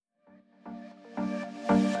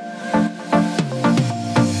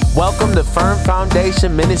Welcome to Firm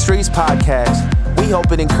Foundation Ministries podcast. We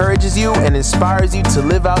hope it encourages you and inspires you to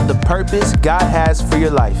live out the purpose God has for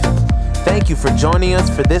your life. Thank you for joining us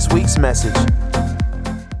for this week's message.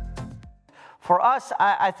 For us,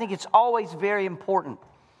 I think it's always very important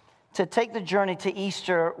to take the journey to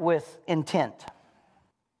Easter with intent.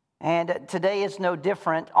 And today is no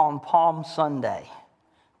different on Palm Sunday.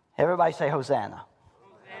 Everybody say Hosanna.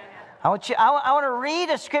 I want to read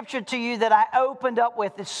a scripture to you that I opened up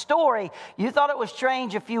with. This story, you thought it was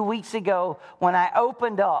strange a few weeks ago when I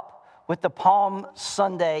opened up with the Palm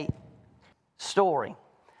Sunday story.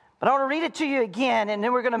 But I want to read it to you again, and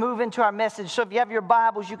then we're going to move into our message. So if you have your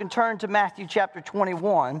Bibles, you can turn to Matthew chapter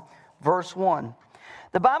 21, verse 1.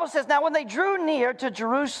 The Bible says, "Now when they drew near to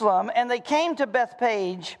Jerusalem, and they came to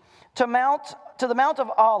Bethphage, to the Mount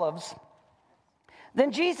of Olives,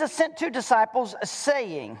 then Jesus sent two disciples,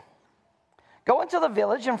 saying, Go into the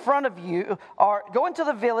village in front of you,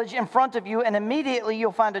 and immediately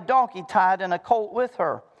you'll find a donkey tied and a colt with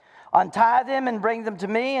her. Untie them and bring them to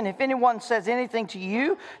me, and if anyone says anything to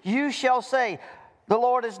you, you shall say, the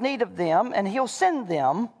Lord has need of them, and he'll send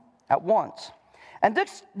them at once. And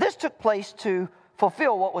this took place to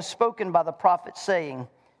fulfill what was spoken by the prophet, saying,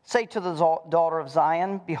 Say to the daughter of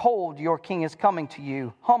Zion, Behold, your king is coming to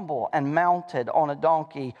you, humble and mounted on a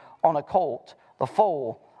donkey, on a colt, the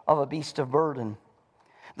foal of a beast of burden.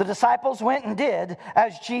 The disciples went and did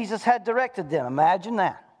as Jesus had directed them." Imagine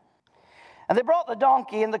that. "And they brought the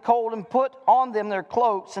donkey and the colt and put on them their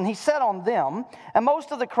cloaks, and he sat on them. And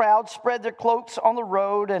most of the crowd spread their cloaks on the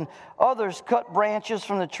road, and others cut branches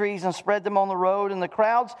from the trees and spread them on the road. And the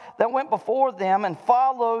crowds that went before them and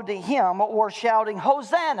followed him were shouting,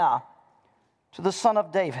 Hosanna to the Son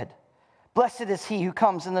of David. Blessed is he who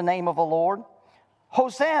comes in the name of the Lord.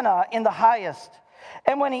 Hosanna in the highest.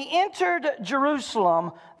 And when he entered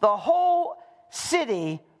Jerusalem, the whole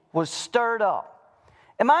city was stirred up."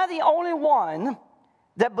 Am I the only one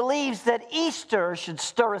that believes that Easter should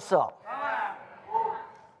stir us up?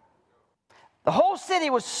 The whole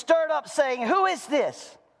city was stirred up, saying, "Who is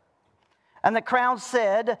this?" And the crowd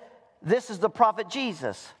said, "This is the prophet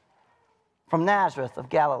Jesus from Nazareth of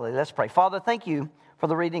Galilee." Let's pray. Father, thank you for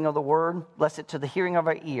the reading of the word. Bless it to the hearing of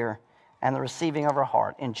our ear and the receiving of our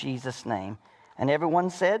heart. In Jesus' name. And everyone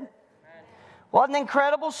said, Amen. What an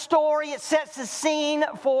incredible story. It sets the scene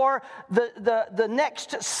for the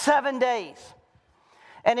next 7 days.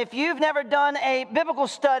 And if you've never done a biblical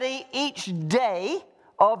study each day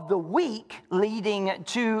of the week leading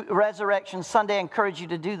to Resurrection Sunday, I encourage you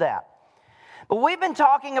to do that. But we've been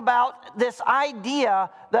talking about this idea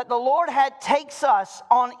that the Lord takes us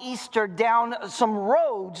on Easter down some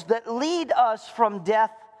roads that lead us from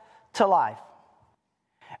death to life.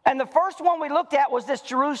 And the first one we looked at was this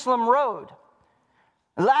Jerusalem road.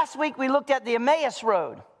 Last week we looked at the Emmaus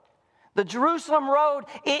road. The Jerusalem road,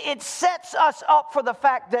 it sets us up for the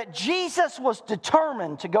fact that Jesus was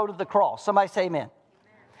determined to go to the cross. Somebody say amen.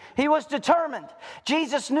 He was determined.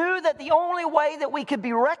 Jesus knew that the only way that we could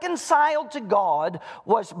be reconciled to God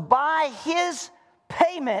was by his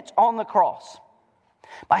payment on the cross.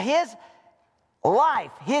 By his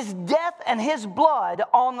life, his death, and his blood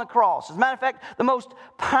on the cross. As a matter of fact, the most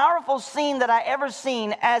powerful scene that I ever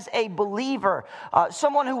seen as a believer,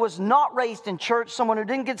 someone who was not raised in church, someone who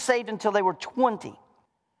didn't get saved until they were 20,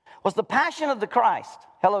 was the Passion of the Christ.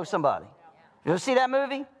 Hello, somebody. You ever see that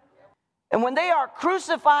movie? And when they are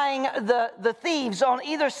crucifying the thieves on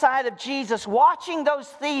either side of Jesus, watching those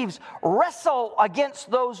thieves wrestle against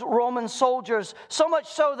those Roman soldiers, so much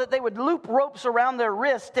so that they would loop ropes around their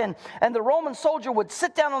wrist, and the Roman soldier would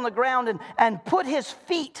sit down on the ground and put his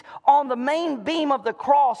feet on the main beam of the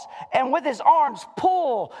cross, and with his arms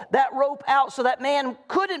pull that rope out so that man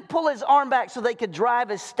couldn't pull his arm back so they could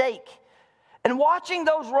drive a stake. And watching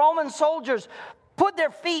those Roman soldiers put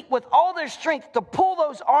their feet with all their strength to pull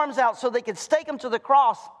those arms out so they could stake them to the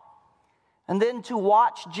cross. And then to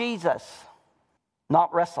watch Jesus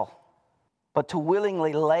not wrestle, but to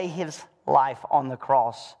willingly lay his life on the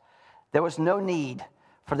cross. There was no need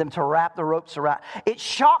for them to wrap the ropes around. It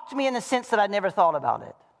shocked me in the sense that I'd never thought about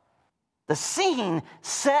it. The scene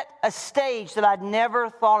set a stage that I'd never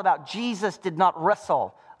thought about. Jesus did not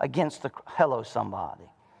wrestle against the... Hello, somebody.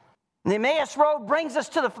 The Emmaus road brings us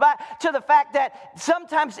to the fact that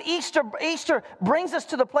sometimes Easter brings us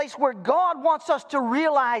to the place where God wants us to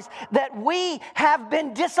realize that we have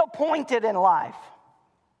been disappointed in life.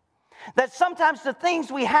 That sometimes the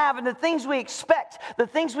things we have and the things we expect, the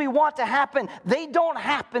things we want to happen, they don't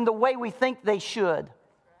happen the way we think they should.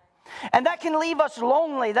 And that can leave us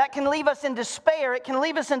lonely. That can leave us in despair. It can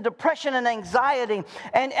leave us in depression and anxiety.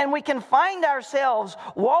 And we can find ourselves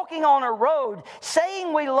walking on a road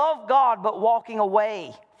saying we love God, but walking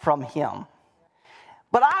away from Him.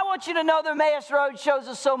 But I want you to know the Emmaus Road shows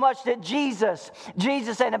us so much that Jesus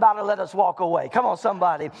ain't about to let us walk away. Come on,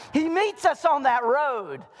 somebody. He meets us on that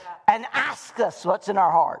road and asks us what's in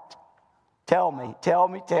our heart. Tell me, tell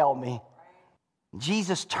me, tell me.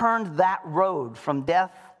 Jesus turned that road from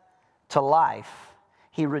death to life.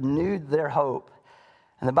 He renewed their hope.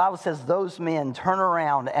 And the Bible says those men turned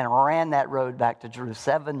around and ran that road back to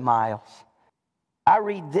Jerusalem, 7 miles. I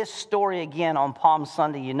read this story again on Palm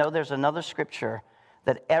Sunday. You know there's another scripture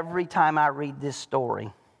that every time I read this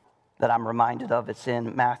story that I'm reminded of. It's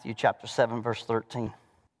in Matthew chapter 7, verse 13.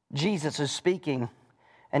 Jesus is speaking,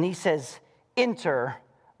 and he says, "Enter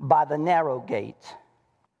by the narrow gate.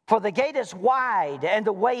 For the gate is wide, and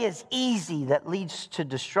the way is easy that leads to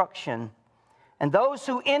destruction. And those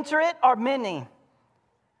who enter it are many.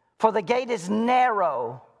 For the gate is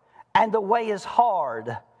narrow, and the way is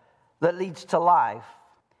hard that leads to life.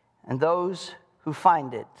 And those who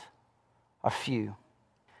find it are few."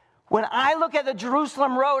 When I look at the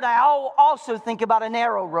Jerusalem road, I also think about a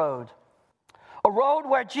narrow road. A road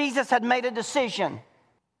where Jesus had made a decision.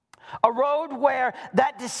 A road where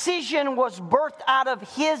that decision was birthed out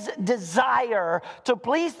of His desire to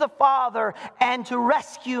please the Father and to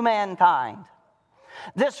rescue mankind.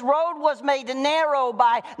 This road was made narrow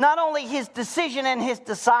by not only His decision and His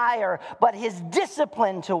desire, but His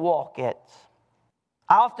discipline to walk it.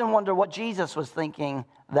 I often wonder what Jesus was thinking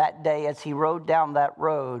that day as He rode down that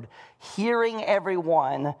road, hearing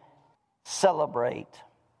everyone celebrate,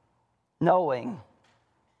 knowing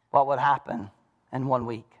what would happen in 1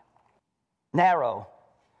 week. Narrow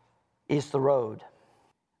is the road.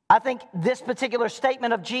 I think this particular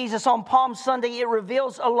statement of Jesus on Palm Sunday, it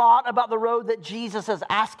reveals a lot about the road that Jesus is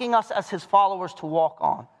asking us as His followers to walk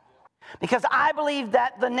on. Because I believe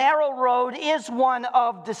that the narrow road is one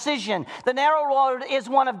of decision. The narrow road is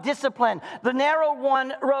one of discipline. The narrow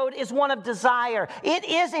road is one of desire. It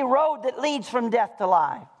is a road that leads from death to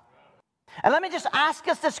life. And let me just ask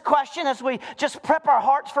us this question as we just prep our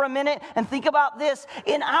hearts for a minute and think about this.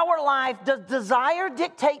 In our life, does desire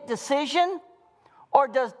dictate decision, or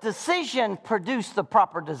does decision produce the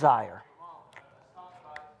proper desire?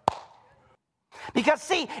 Because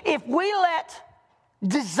see, if we let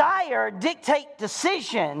desire dictate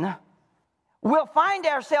decision, we'll find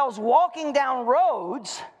ourselves walking down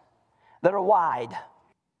roads that are wide.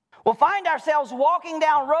 We'll find ourselves walking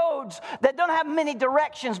down roads that don't have many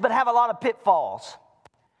directions but have a lot of pitfalls.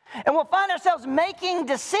 And we'll find ourselves making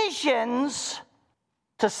decisions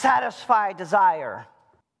to satisfy desire.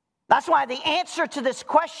 That's why the answer to this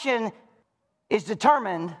question is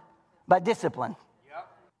determined by discipline.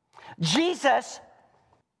 Jesus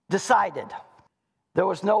decided there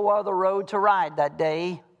was no other road to ride that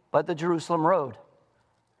day but the Jerusalem road.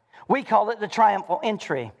 We call it the triumphal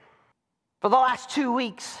entry. For the last 2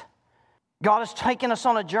 weeks, God has taken us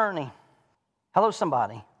on a journey. Hello,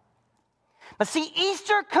 somebody. But see,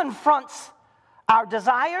 Easter confronts our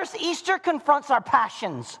desires. Easter confronts our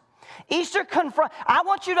passions. I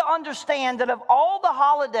want you to understand that of all the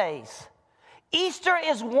holidays, Easter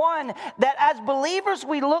is one that as believers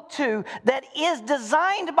we look to that is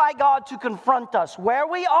designed by God to confront us where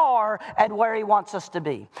we are and where He wants us to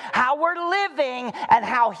be. How we're living and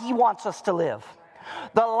how He wants us to live.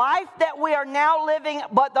 The life that we are now living,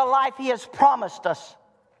 but the life He has promised us.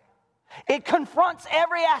 It confronts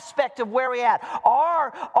every aspect of where we're at.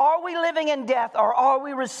 Are we living in death, or are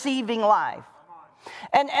we receiving life?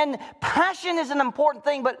 And passion is an important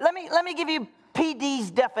thing, but let me give you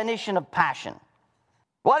PD's definition of passion.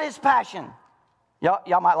 What is passion?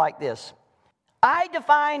 Y'all might like this. I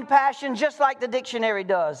define passion just like the dictionary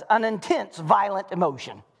does: an intense, violent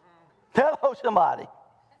emotion. Hello, somebody.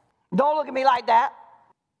 Don't look at me like that.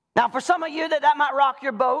 Now, for some of you that might rock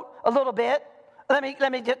your boat a little bit. Let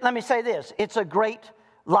me say this: it's a great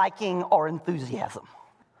liking or enthusiasm.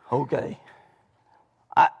 Okay.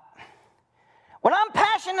 When I'm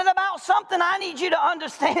passionate about something, I need you to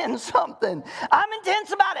understand something. I'm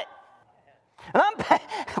intense about it. And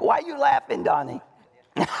why are you laughing, Donnie?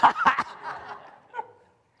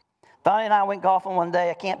 Donnie and I went golfing one day.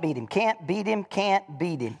 I can't beat him. Can't beat him.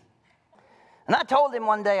 And I told him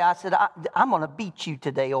one day, I said, I'm going to beat you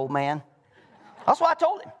today, old man. That's what I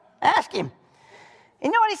told him. Ask him. You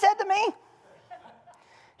know what he said to me?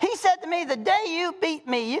 He said to me, the day you beat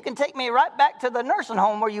me, you can take me right back to the nursing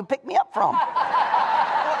home where you picked me up from.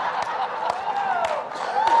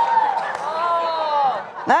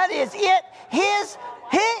 That is it. He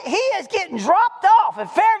is getting dropped off. golf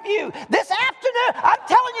at Fairview this afternoon. I'm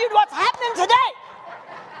telling you what's happening today.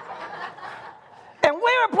 And we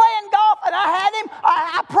were playing golf, and I had him.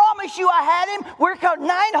 I promise you I had him. We're called 9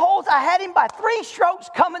 holes. I had him by 3 strokes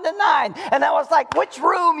coming to 9. And I was like, which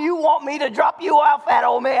room you want me to drop you off at,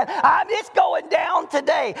 old man? It's going down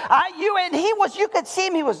today. You could see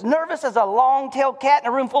him. He was nervous as a long-tailed cat in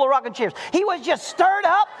a room full of rocking chairs. He was just stirred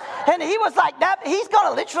up, and he was like, he's going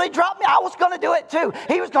to literally drop me. I was going to do it too.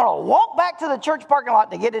 He was going to walk back to the church parking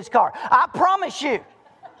lot to get his car. I promise you.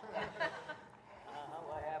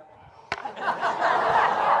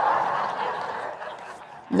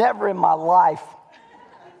 Never in my life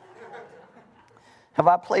have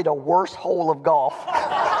I played a worse hole of golf.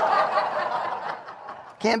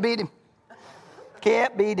 Can't beat him.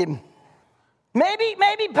 Can't beat him.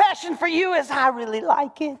 Maybe passion for you is I really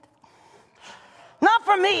like it. Not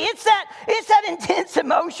for me. It's that intense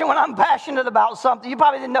emotion when I'm passionate about something. You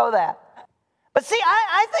probably didn't know that. But see,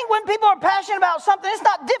 I think when people are passionate about something, it's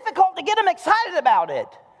not difficult to get them excited about it.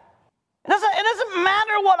 It doesn't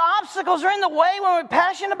matter what obstacles are in the way when we're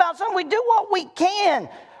passionate about something. We do what we can,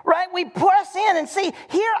 right? We press in and see.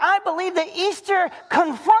 Here, I believe that Easter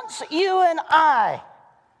confronts you and I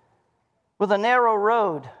with a narrow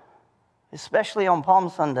road, especially on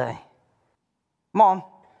Palm Sunday. Come on.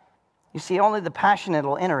 You see, only the passionate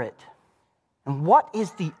will enter it. And what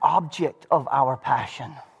is the object of our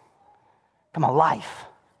passion? Come on, life.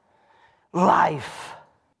 Life.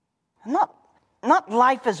 Not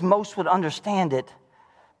life as most would understand it,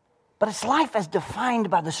 but it's life as defined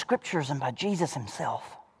by the Scriptures and by Jesus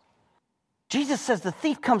himself. Jesus says the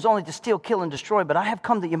thief comes only to steal, kill, and destroy, but I have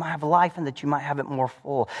come that you might have life and that you might have it more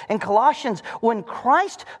full. In Colossians, when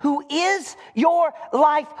Christ, who is your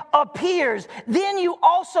life, appears, then you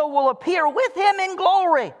also will appear with him in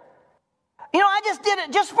glory. You know, I just did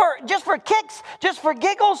it just for kicks, just for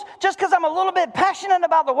giggles, just because I'm a little bit passionate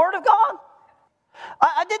about the Word of God.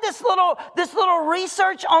 I did this little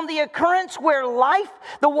research on the occurrence where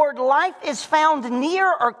the word life is found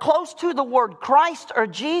near or close to the word Christ or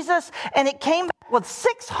Jesus, and it came back with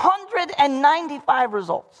 695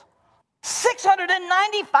 results.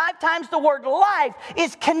 695 times the word life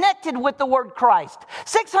is connected with the word Christ.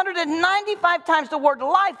 695 times the word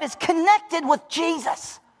life is connected with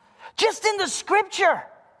Jesus, just in the Scripture.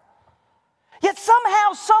 Yet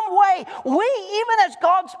somehow, some way, we, even as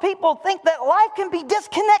God's people, think that life can be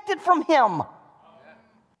disconnected from him.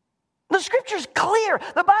 The Scripture's clear.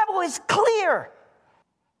 The Bible is clear.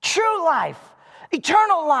 True life,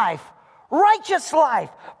 eternal life, righteous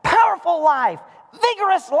life, powerful life,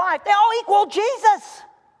 vigorous life, they all equal Jesus.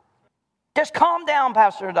 Just calm down,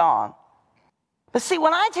 Pastor Don. But see,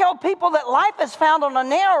 when I tell people that life is found on a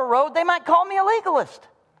narrow road, they might call me a legalist.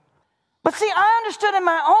 But see, I understood in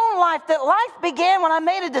my own life that life began when I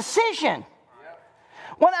made a decision.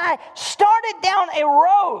 When I started down a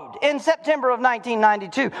road in September of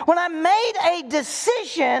 1992. When I made a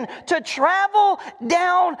decision to travel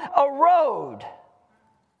down a road.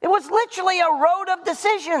 It was literally a road of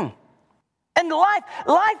decision. And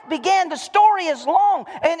life began. The story is long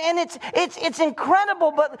and it's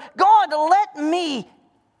incredible. But God let me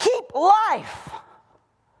keep life.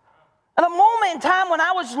 At a moment in time when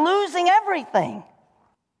I was losing everything.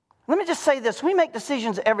 Let me just say this. We make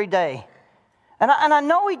decisions every day. And I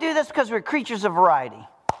know we do this because we're creatures of variety.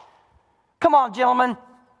 Come on, gentlemen.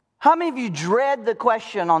 How many of you dread the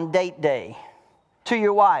question on date day to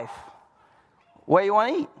your wife? Where you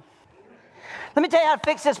want to eat? Let me tell you how to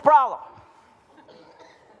fix this problem.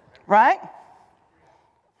 Right?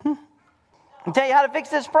 Let me tell you how to fix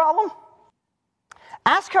this problem.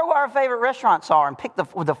 Ask her where her favorite restaurants are and pick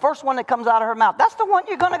the first one that comes out of her mouth. That's the one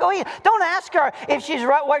you're going to go eat. Don't ask her if she's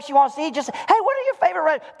right where she wants to eat. Just say, hey, what are your favorite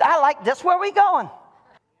restaurants? I like this. Where are we going?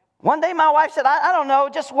 One day my wife said, I don't know,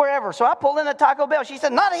 just wherever. So I pulled in a Taco Bell. She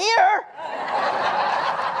said, not here.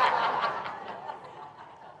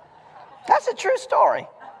 That's a true story.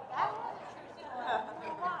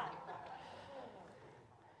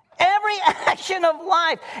 Every action of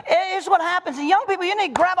life is what happens. And young people, you need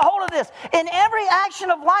to grab a hold of this. In every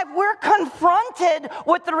action of life, we're confronted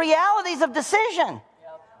with the realities of decision.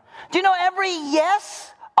 Do you know every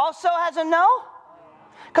yes also has a no?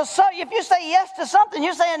 Because if you say yes to something,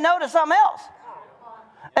 you're saying no to something else.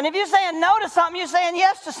 And if you're saying no to something, you're saying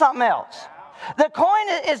yes to something else. The coin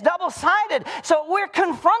is double-sided. So we're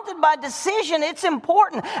confronted by decision. It's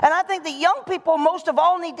important. And I think the young people most of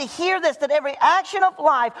all need to hear this, that every action of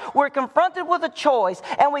life, we're confronted with a choice,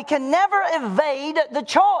 and we can never evade the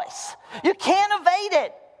choice. You can't evade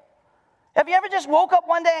it. Have you ever just woke up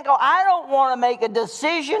one day and go, I don't want to make a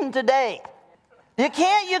decision today? You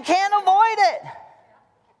can't avoid it.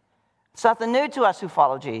 It's nothing new to us who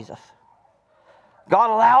follow Jesus. God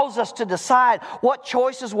allows us to decide what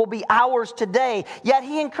choices will be ours today, yet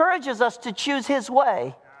He encourages us to choose His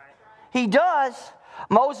way. He does.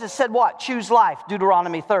 Moses said what? Choose life,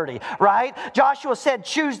 Deuteronomy 30, right? Joshua said,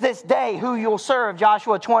 choose this day who you'll serve,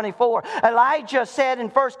 Joshua 24. Elijah said in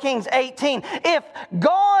 1 Kings 18, if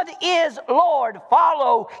God is Lord,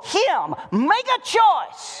 follow Him. Make a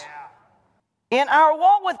choice. In our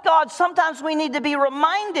walk with God, sometimes we need to be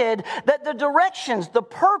reminded that the directions, the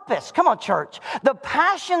purpose, come on church, the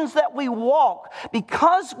passions that we walk,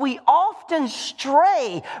 because we often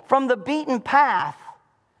stray from the beaten path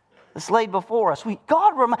that's laid before us.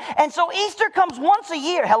 And so Easter comes once a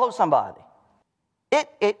year. Hello, somebody.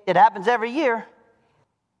 It happens every year.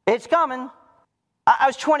 It's coming. I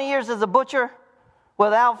was 20 years as a butcher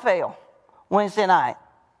without fail, Wednesday night,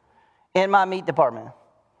 in my meat department.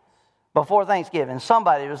 Before Thanksgiving,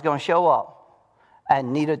 somebody was going to show up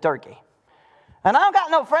and need a turkey. And I don't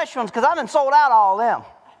got no fresh ones because I done sold out all of them.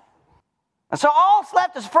 And so all that's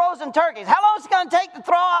left is frozen turkeys. How long is it going to take to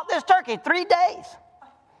throw out this turkey? 3 days.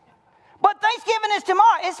 But Thanksgiving is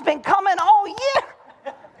tomorrow. It's been coming all year.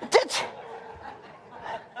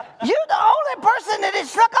 You're the only person that it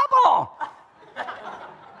snuck up on.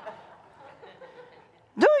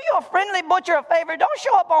 Do your friendly butcher a favor. Don't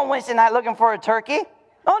show up on Wednesday night looking for a turkey.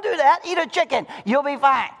 Don't do that. Eat a chicken. You'll be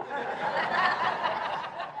fine.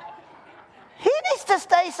 He needs to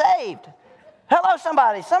stay saved. Hello,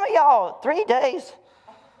 somebody. Some of y'all, 3 days.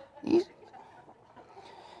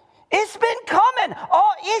 It's been coming.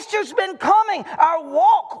 Oh, Easter's been coming. Our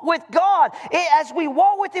walk with God. As we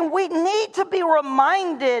walk with Him, we need to be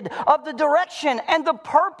reminded of the direction and the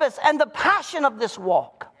purpose and the passion of this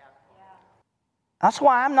walk. That's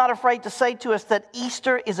why I'm not afraid to say to us that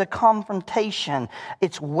Easter is a confrontation.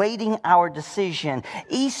 It's waiting our decision.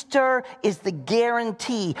 Easter is the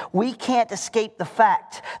guarantee. We can't escape the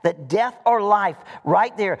fact that death or life,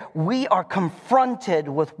 right there, we are confronted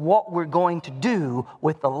with what we're going to do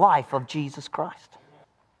with the life of Jesus Christ.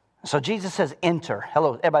 So Jesus says, enter.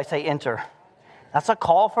 Hello, everybody say enter. That's a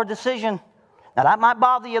call for decision. Now that might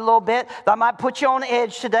bother you a little bit. That might put you on the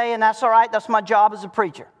edge today, and that's all right. That's my job as a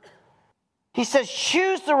preacher. He says,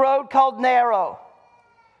 choose the road called narrow.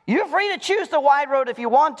 You're free to choose the wide road if you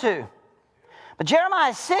want to. But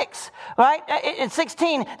Jeremiah 6, right, in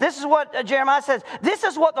 16, this is what Jeremiah says. This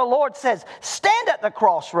is what the Lord says. Stand at the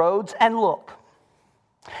crossroads and look.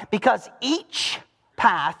 Because each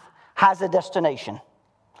path has a destination.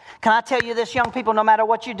 Can I tell you this, young people, no matter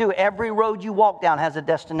what you do, every road you walk down has a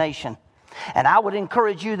destination. And I would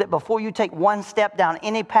encourage you that before you take one step down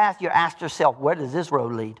any path, you ask yourself, where does this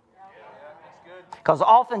road lead? Because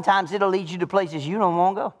oftentimes it'll lead you to places you don't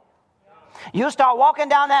want to go. You'll start walking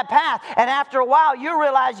down that path, and after a while, you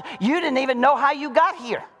realize you didn't even know how you got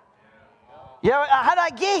here. How did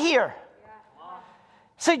I get here?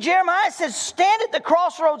 See, Jeremiah says, stand at the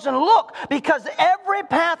crossroads and look, because every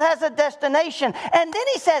path has a destination. And then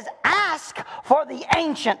he says, ask for the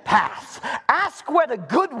ancient paths. Ask where the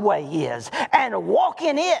good way is and walk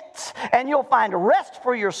in it, and you'll find rest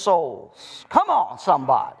for your souls. Come on,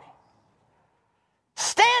 somebody.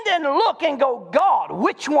 Stand and look and go, God,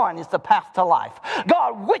 which one is the path to life?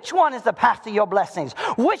 God, which one is the path to your blessings?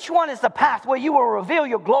 Which one is the path where you will reveal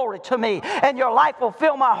your glory to me and your life will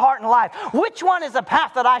fill my heart and life? Which one is the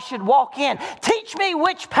path that I should walk in? Teach me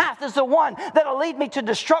which path is the one that will lead me to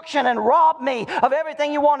destruction and rob me of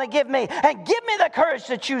everything you want to give me, and give me the courage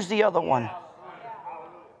to choose the other one.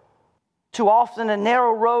 Too often a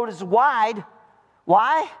narrow road is wide.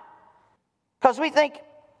 Why? Because we think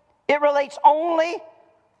it relates only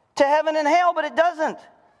to heaven and hell, but it doesn't.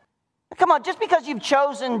 Come on, just because you've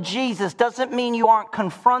chosen Jesus doesn't mean you aren't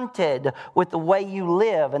confronted with the way you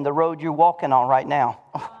live and the road you're walking on right now.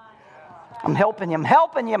 I'm helping you.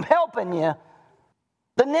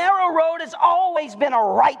 The narrow road has always been a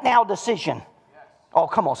right now decision. Oh,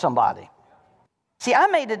 come on, somebody. See, I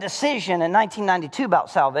made a decision in 1992 about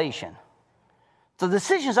salvation. The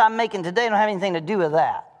decisions I'm making today don't have anything to do with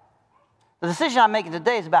that. The decision I'm making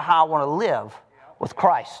today is about how I want to live with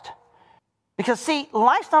Christ. Because, see,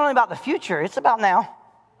 life's not only about the future, it's about now.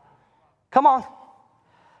 Come on.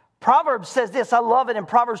 Proverbs says this, I love it in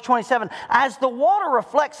Proverbs 27. As the water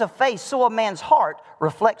reflects a face, so a man's heart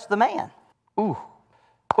reflects the man. Ooh.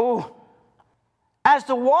 As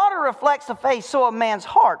the water reflects a face, so a man's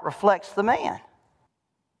heart reflects the man.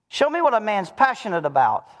 Show me what a man's passionate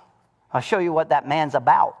about. I'll show you what that man's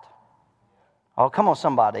about. Oh, come on,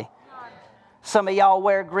 somebody. Some of y'all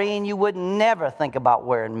wear green, you would never think about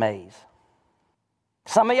wearing maize.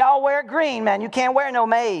 Some of y'all wear green, man. You can't wear no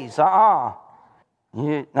maize. I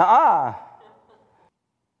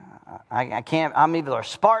I can't, I'm either a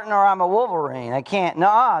Spartan or I'm a Wolverine. I can't,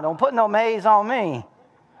 don't put no maze on me.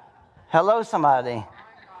 Hello, somebody.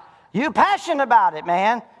 You passionate about it,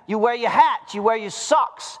 man. You wear your hats, you wear your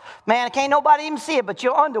socks. Man, can't nobody even see it, but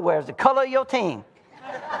your underwear is the color of your team.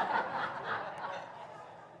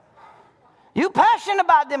 You passionate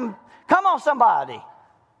about them. Come on, somebody.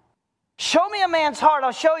 Show me a man's heart,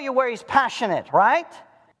 I'll show you where he's passionate, right?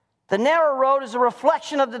 The narrow road is a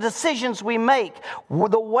reflection of the decisions we make.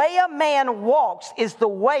 The way a man walks is the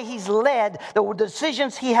way he's led, the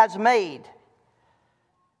decisions he has made.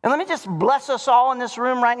 And let me just bless us all in this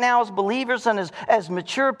room right now as believers and as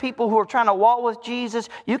mature people who are trying to walk with Jesus.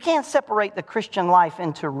 You can't separate the Christian life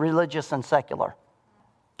into religious and secular.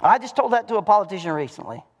 I just told that to a politician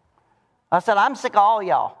recently. I said, I'm sick of all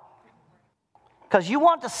y'all. Because you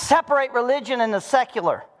want to separate religion and the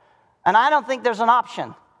secular. And I don't think there's an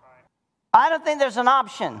option. I don't think there's an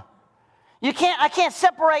option. I can't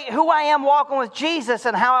separate who I am walking with Jesus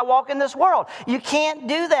and how I walk in this world. You can't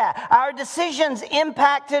do that. Our decisions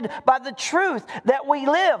impacted by the truth that we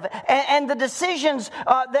live. And the decisions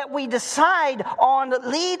that we decide on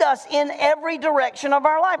lead us in every direction of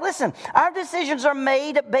our life. Listen, our decisions are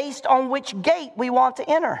made based on which gate we want to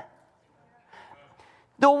enter.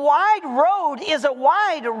 The wide road is a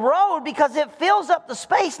wide road because it fills up the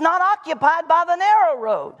space not occupied by the narrow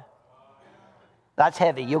road. That's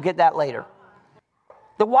heavy. You'll get that later.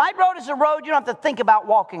 The wide road is a road you don't have to think about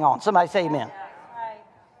walking on. Somebody say amen.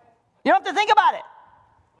 You don't have to think about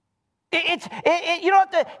it. You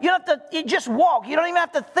don't have to just walk. You don't even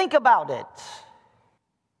have to think about it.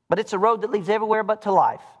 But it's a road that leads everywhere but to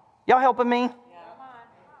life. Y'all helping me? Yeah.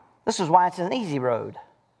 This is why it's an easy road.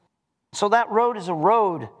 So that road is a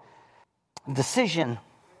road decision.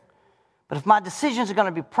 But if my decisions are going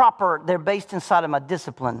to be proper, they're based inside of my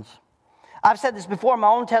disciplines. I've said this before in my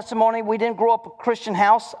own testimony. We didn't grow up a Christian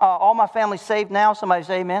house. All my family's saved now. Somebody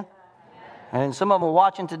say amen. And some of them are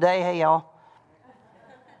watching today. Hey, y'all.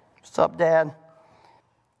 What's up, Dad?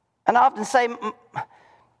 And I often say,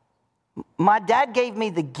 my dad gave me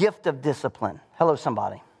the gift of discipline. Hello,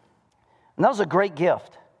 somebody. And that was a great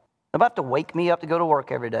gift. They're about to wake me up to go to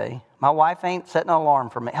work every day. My wife ain't setting an alarm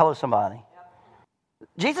for me. Hello, somebody.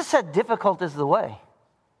 Jesus said difficult is the way.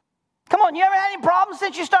 Come on, you ever had any problems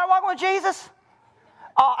since you started walking with Jesus?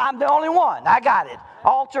 Oh, I'm the only one. I got it.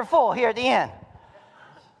 Altar full here at the end.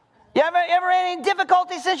 You ever had any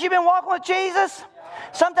difficulties since you've been walking with Jesus?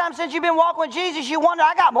 Sometimes since you've been walking with Jesus, you wonder,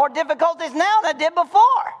 I got more difficulties now than I did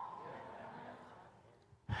before.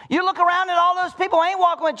 You look around at all those people who ain't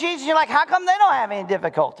walking with Jesus, you're like, how come they don't have any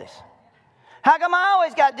difficulties? How come I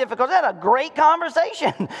always got difficulties? I had a great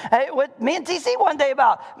conversation with me and TC one day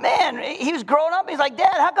about, man, he was growing up. He's like,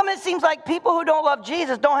 Dad, how come it seems like people who don't love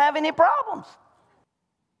Jesus don't have any problems?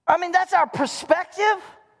 I mean, that's our perspective,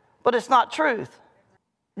 but it's not truth.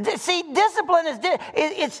 See, discipline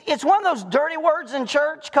it's one of those dirty words in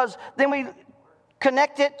church because then we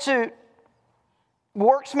connect it to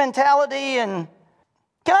works mentality. And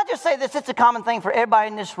can I just say this? It's a common thing for everybody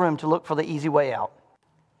in this room to look for the easy way out.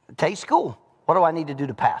 Take school. What do I need to do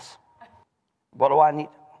to pass? What do I need?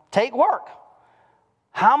 Take work.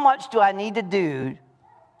 How much do I need to do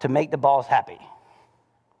to make the boss happy?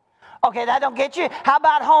 Okay, that don't get you. How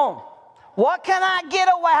about home? What can I get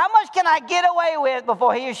away? How much can I get away with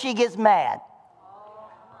before he or she gets mad?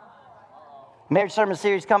 Marriage sermon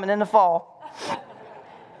series coming in the fall.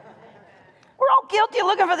 We're all guilty of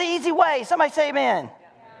looking for the easy way. Somebody say amen.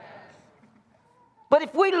 But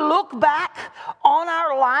if we look back on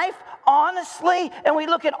our life, honestly, and we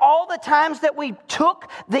look at all the times that we took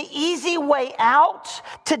the easy way out,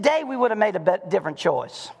 today we would have made a different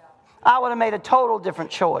choice. I would have made a total different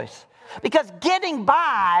choice. Because getting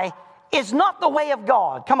by is not the way of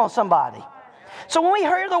God. Come on, somebody. So when we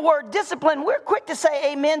hear the word discipline, we're quick to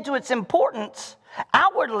say amen to its importance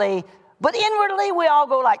outwardly, but inwardly we all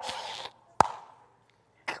go like,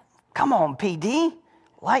 come on, PD,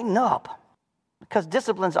 lighten up. Because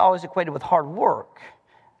discipline is always equated with hard work.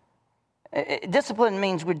 Discipline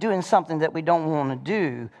means we're doing something that we don't want to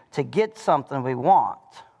do to get something we want.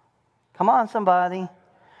 Come on, somebody.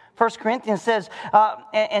 1 Corinthians says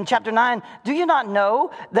in chapter 9, do you not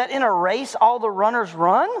know that in a race all the runners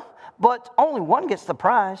run, but only one gets the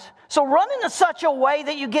prize? So run in such a way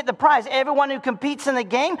that you get the prize. Everyone who competes in the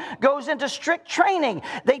game goes into strict training.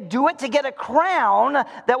 They do it to get a crown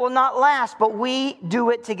that will not last, but we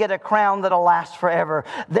do it to get a crown that will last forever.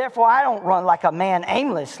 Therefore, I don't run like a man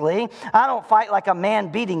aimlessly. I don't fight like a man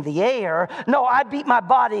beating the air. No, I beat my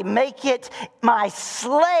body, make it my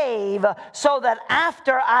slave, so that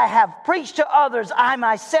after I have preached to others, I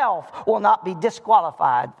myself will not be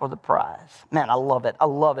disqualified for the prize. Man, I love it. I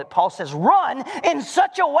love it. Paul says, run in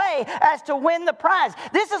such a way as to win the prize.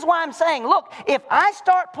 This is why I'm saying, look, if I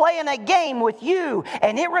start playing a game with you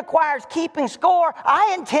and it requires keeping score,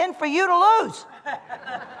 I intend for you to lose.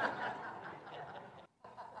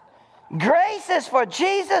 Grace is for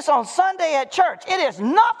Jesus on Sunday at church. It is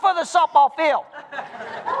not for the softball field.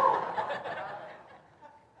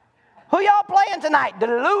 Who y'all playing tonight? The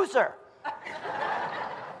loser.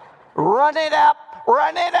 Run it up,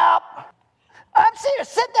 run it up. I'm serious.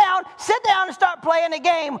 Sit down and start playing a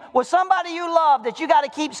game with somebody you love that you got to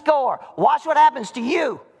keep score. Watch what happens to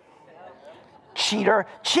you. Cheater.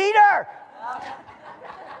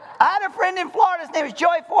 I had a friend in Florida, his name was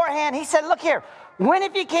Joey Forehand. He said, look here, win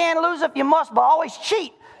if you can, lose if you must, but always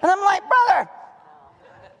cheat. And I'm like, brother,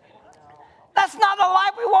 that's not the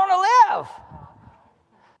life we want to live.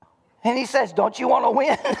 And he says, don't you want to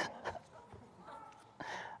win?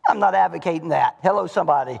 I'm not advocating that. Hello,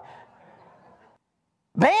 somebody.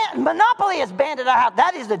 Monopoly is banned at our house.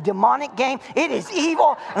 That is a demonic game. It is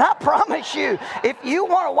evil. And I promise you, if you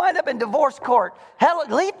want to wind up in divorce court, hell,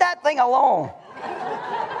 leave that thing alone.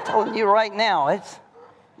 I'm telling you right now, you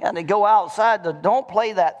got to go outside. Don't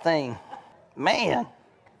play that thing. Man,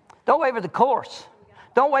 don't waver the course.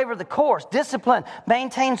 Don't waver the course. Discipline,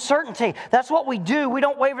 maintain certainty. That's what we do. We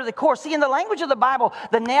don't waver the course. See, in the language of the Bible,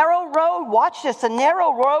 the narrow road, watch this, the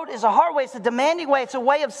narrow road is a hard way. It's a demanding way. It's a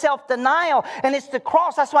way of self-denial, and it's the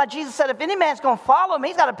cross. That's why Jesus said, if any man's going to follow me,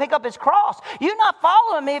 he's got to pick up his cross. You're not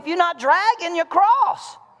following me if you're not dragging your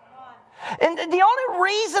cross. And the only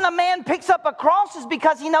reason a man picks up a cross is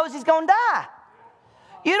because he knows he's going to die.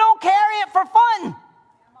 You don't carry it for fun.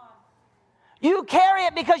 You carry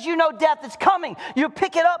it because you know death is coming. You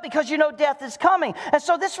pick it up because you know death is coming. And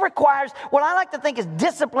so this requires what I like to think is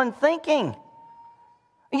disciplined thinking.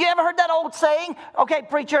 You ever heard that old saying? Okay,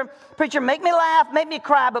 preacher, make me laugh, make me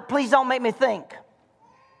cry, but please don't make me think.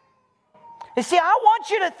 You see, I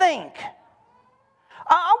want you to think.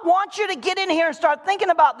 I want you to get in here and start thinking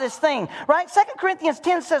about this thing, right? 2 Corinthians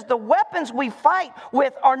 10 says the weapons we fight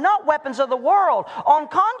with are not weapons of the world. On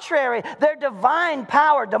contrary, they're divine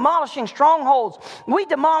power, demolishing strongholds. We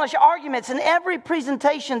demolish arguments in every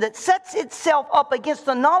presentation that sets itself up against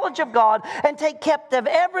the knowledge of God and take captive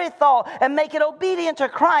every thought and make it obedient to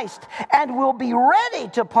Christ, and will be ready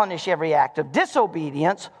to punish every act of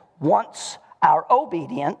disobedience once our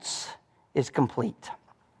obedience is complete.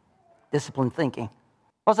 Disciplined thinking.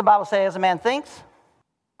 What's the Bible say as a man thinks?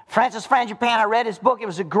 Francis Frangipane, I read his book. It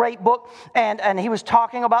was a great book. And he was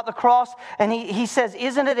talking about the cross. And he says,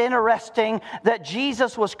 isn't it interesting that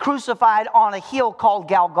Jesus was crucified on a hill called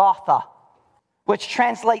Golgotha, which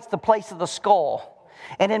translates the place of the skull.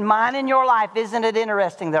 And in mine and your life, isn't it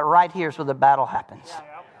interesting that right here is where the battle happens?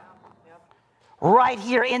 Right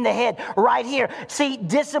here in the head, right here. See,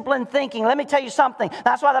 disciplined thinking. Let me tell you something.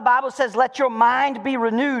 That's why the Bible says, let your mind be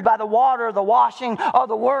renewed by the water, the washing of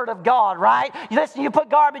the Word of God, right? Listen, you put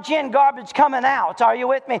garbage in, garbage coming out. Are you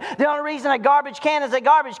with me? The only reason a garbage can is a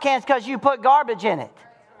garbage can is because you put garbage in it.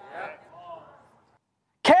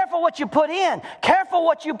 Careful what you put in. Careful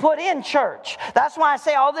what you put in, church. That's why I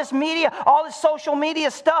say all this media, all this social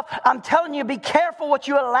media stuff, I'm telling you, be careful what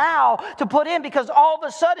you allow to put in, because all of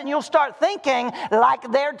a sudden you'll start thinking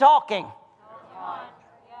like they're talking.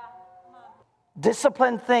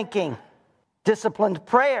 Disciplined thinking. Disciplined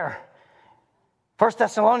prayer. 1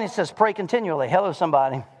 Thessalonians says, pray continually. Hello,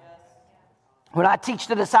 somebody. When I teach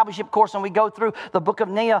the discipleship course and we go through the book of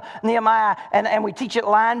Nehemiah and we teach it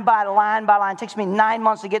line by line by line, it takes me 9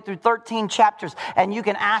 months to get through 13 chapters. And you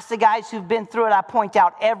can ask the guys who've been through it. I point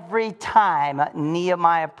out every time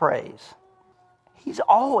Nehemiah prays. He's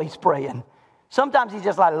always praying. Sometimes he's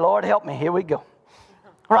just like, Lord, help me. Here we go.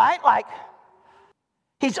 Right? Like,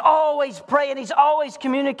 he's always praying. He's always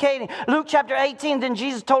communicating. Luke chapter 18, then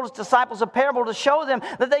Jesus told his disciples a parable to show them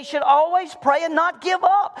that they should always pray and not give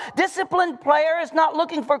up. Disciplined prayer is not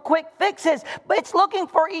looking for quick fixes, but it's looking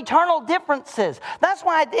for eternal differences. That's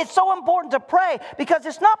why it's so important to pray, because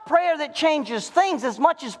it's not prayer that changes things as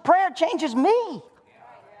much as prayer changes me.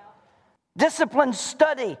 Disciplined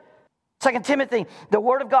study. 2 Timothy, the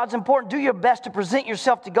Word of God's important. Do your best to present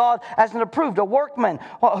yourself to God as an approved, a workman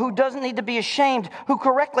who doesn't need to be ashamed, who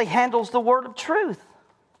correctly handles the Word of truth.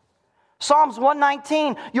 Psalms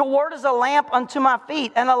 119, your Word is a lamp unto my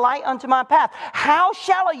feet and a light unto my path. How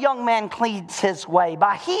shall a young man cleanse his way?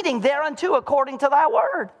 By heeding thereunto according to thy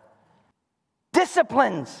Word.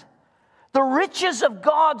 Disciplines. The riches of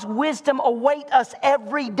God's wisdom await us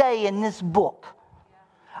every day in this book.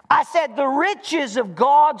 I said the riches of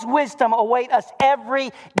God's wisdom await us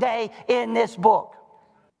every day in this book.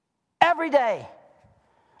 Every day.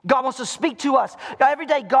 God wants to speak to us. Every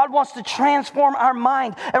day, God wants to transform our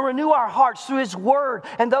mind and renew our hearts through His Word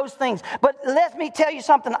and those things. But let me tell you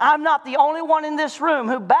something. I'm not the only one in this room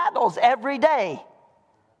who battles every day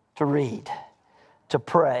to read, to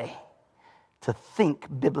pray, to think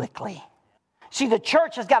biblically. See, the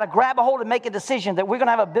church has got to grab a hold and make a decision that we're going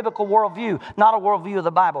to have a biblical worldview, not a worldview of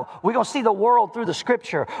the Bible. We're going to see the world through the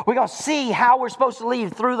Scripture. We're going to see how we're supposed to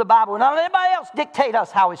live through the Bible. Not let anybody else dictate us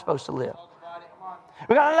how we're supposed to live.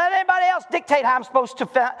 We're going to let anybody else dictate how I'm supposed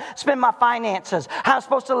to spend my finances, how I'm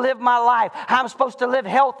supposed to live my life, how I'm supposed to live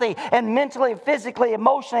healthy and mentally, physically,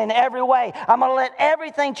 emotionally, in every way. I'm going to let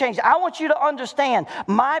everything change. I want you to understand,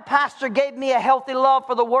 my pastor gave me a healthy love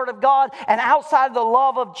for the Word of God, and outside of the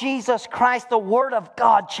love of Jesus Christ, the Word of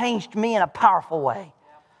God changed me in a powerful way.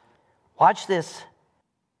 Watch this.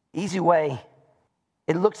 Easy way.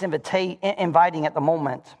 It looks inviting at the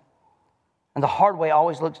moment, and the hard way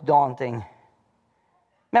always looks daunting.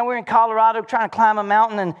 Man, we're in Colorado trying to climb a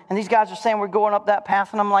mountain, and these guys are saying we're going up that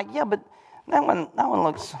path, and I'm like, yeah, but that one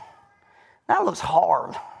looks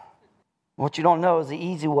hard. What you don't know is the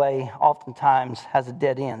easy way oftentimes has a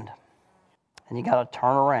dead end, and you got to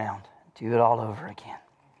turn around and do it all over again.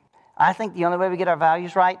 I think the only way we get our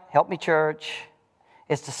values right, help me church,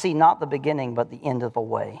 is to see not the beginning but the end of the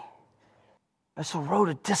way. It's a road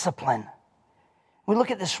of discipline. We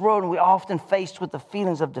look at this road and we're often faced with the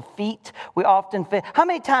feelings of defeat. How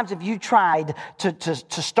many times have you tried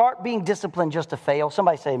to start being disciplined just to fail?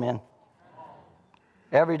 Somebody say amen.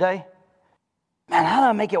 Every day? Man, how do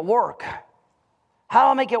I make it work? How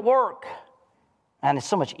do I make it work? And it's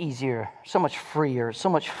so much easier, so much freer, so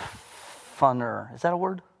much funner. Is that a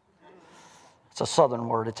word? It's a southern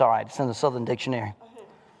word. It's all right. It's in the Southern Dictionary.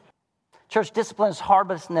 Church, discipline is hard,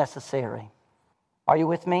 but it's necessary. Are you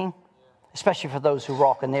with me? Especially for those who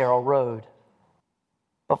walk a narrow road.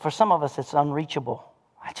 But for some of us, it's unreachable.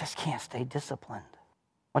 I just can't stay disciplined.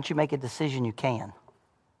 Once you make a decision, you can.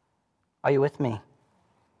 Are you with me?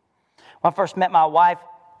 When I first met my wife,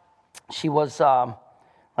 she was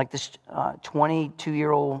like this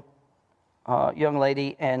 22-year-old young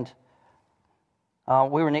lady, and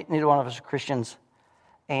we were neither one of us were Christians,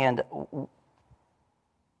 and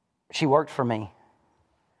she worked for me.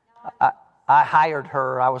 I hired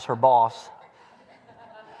her. I was her boss.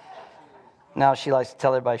 Now she likes to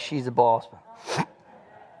tell everybody she's the boss.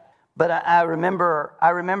 But I remember,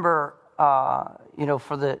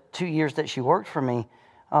 for the 2 years that she worked for me,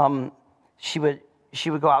 she would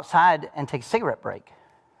go outside and take a cigarette break.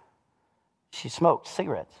 She smoked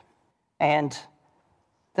cigarettes. And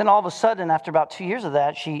then all of a sudden, after about 2 years of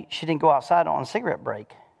that, she didn't go outside on a cigarette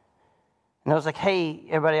break. And I was like, hey,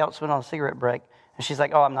 everybody else went on a cigarette break. And she's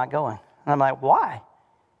like, oh, I'm not going. And I'm like, why?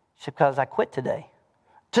 She said, because I quit today.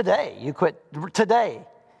 Today? You quit today?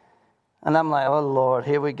 And I'm like, oh, Lord,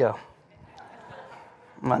 here we go.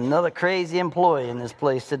 I'm another crazy employee in this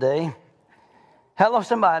place today. Hello,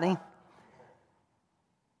 somebody. And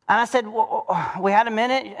I said, well, we had a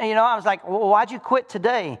minute. I was like, well, why'd you quit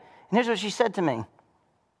today? And here's what she said to me.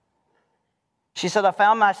 She said, I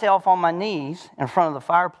found myself on my knees in front of the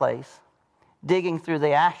fireplace, digging through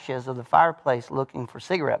the ashes of the fireplace looking for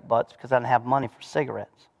cigarette butts because I didn't have money for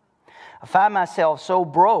cigarettes. I found myself so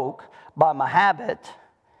broke by my habit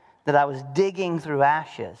that I was digging through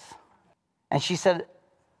ashes. And she said, it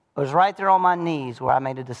was right there on my knees where I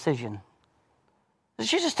made a decision.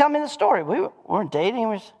 She just told me the story. We weren't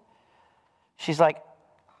dating. She's like,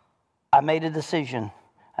 I made a decision.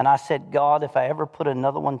 And I said, God, if I ever put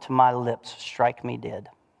another one to my lips, strike me dead.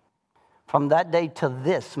 From that day to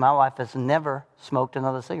this, my wife has never smoked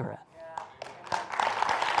another cigarette.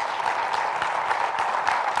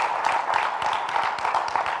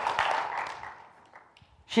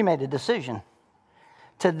 She made a decision.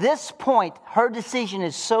 To this point, her decision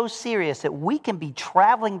is so serious that we can be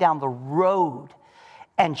traveling down the road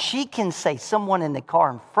and she can say someone in the car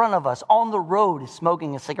in front of us on the road is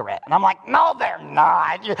smoking a cigarette. And I'm like, no, they're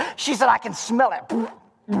not. She said, I can smell it.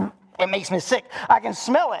 It makes me sick. I can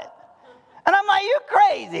smell it. And I'm like, you're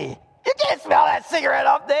crazy. You can't smell that cigarette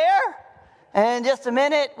up there. And in just a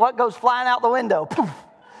minute, what goes flying out the window? Poof.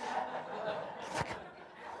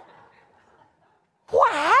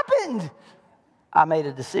 What happened? I made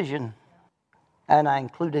a decision, and I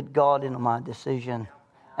included God in my decision,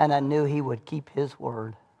 and I knew He would keep His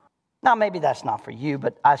word. Now, maybe that's not for you,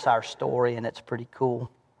 but that's our story, and it's pretty cool.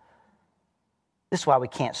 This is why we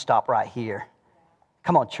can't stop right here.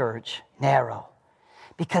 Come on, church, narrow.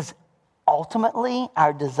 Because ultimately,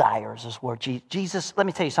 our desires is where Jesus, let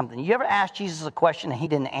me tell you something. You ever asked Jesus a question and He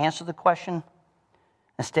didn't answer the question?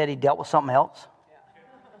 Instead, He dealt with something else?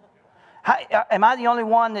 Am I the only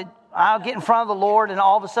one that I'll get in front of the Lord and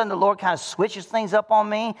all of a sudden the Lord kind of switches things up on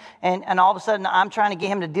me and all of a sudden I'm trying to get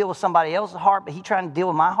him to deal with somebody else's heart, but he's trying to deal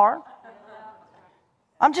with my heart?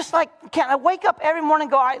 I'm just like, can I wake up every morning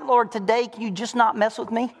and go, all right, Lord, today, can you just not mess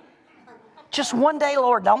with me? Just one day,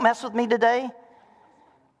 Lord, don't mess with me today.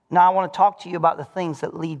 Now, I want to talk to you about the things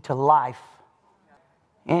that lead to life.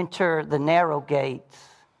 Enter the narrow gates,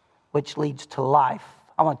 which leads to life.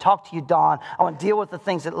 I want to talk to you, Dawn. I want to deal with the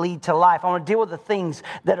things that lead to life. I want to deal with the things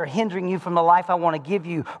that are hindering you from the life I want to give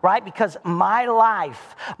you, right? Because my life,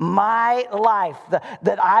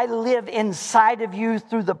 that I live inside of you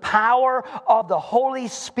through the power of the Holy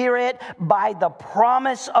Spirit, by the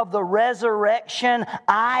promise of the resurrection,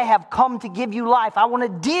 I have come to give you life. I want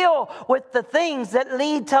to deal with the things that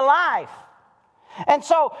lead to life. And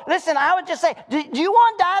so, listen, I would just say, do you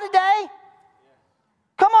want to die today?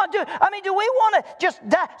 Come on, do we want to just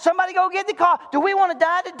die? Somebody go get the car. Do we want to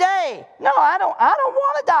die today? No, I don't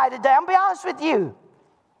want to die today. I'm going to be honest with you.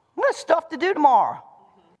 I got stuff to do tomorrow.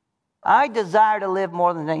 I desire to live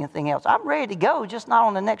more than anything else. I'm ready to go, just not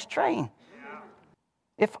on the next train.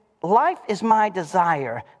 If life is my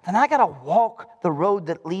desire, then I got to walk the road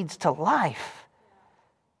that leads to life.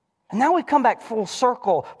 And now we come back full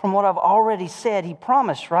circle from what I've already said. He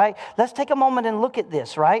promised, right? Let's take a moment and look at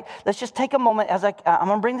this, right? Let's just take a moment as I'm going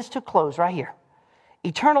to bring this to a close right here.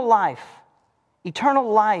 Eternal life. Eternal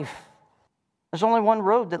life. There's only one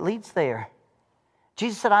road that leads there.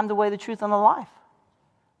 Jesus said, I'm the way, the truth, and the life.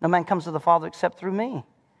 No man comes to the Father except through me.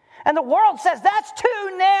 And the world says that's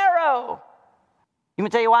too narrow. You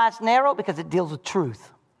want to tell you why it's narrow? Because it deals with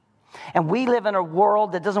truth. And we live in a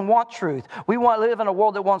world that doesn't want truth. We want to live in a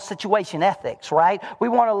world that wants situation ethics, right? We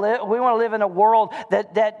want to live in a world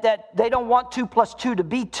that they don't want 2 + 2 to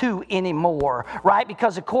be 2 anymore, right?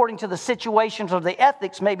 Because according to the situations or the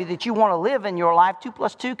ethics maybe that you want to live in your life, 2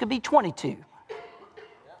 + 2 could be 22.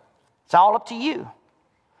 It's all up to you.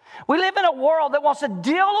 We live in a world that wants to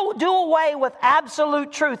do away with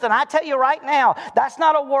absolute truth. And I tell you right now, that's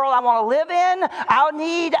not a world I want to live in. I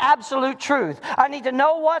need absolute truth. I need to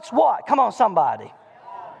know what's what. Come on, somebody.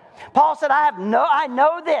 Paul said, I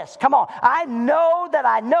know this. Come on. I know that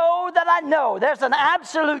I know that I know. There's an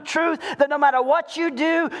absolute truth that no matter what you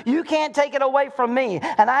do, you can't take it away from me.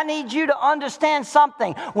 And I need you to understand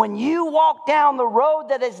something. When you walk down the road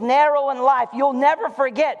that is narrow in life, you'll never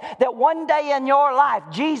forget that one day in your life,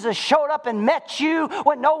 Jesus showed up and met you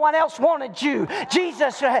when no one else wanted you.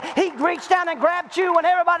 Jesus, he reached down and grabbed you when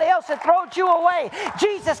everybody else had thrown you away.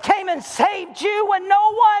 Jesus came and saved you when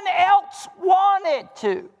no one else wanted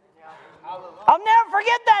to. I'll never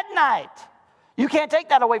forget that night. You can't take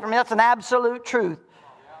that away from me. That's an absolute truth.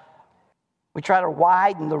 We try to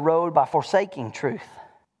widen the road by forsaking truth.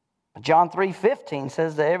 But John 3:15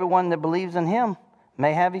 says that everyone that believes in him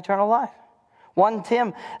may have eternal life. 1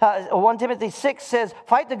 Timothy 6 says,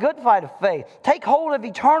 fight the good fight of faith. Take hold of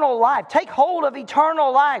eternal life. Take hold of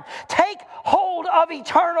eternal life. Take hold of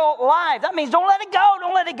eternal life. That means don't let it go.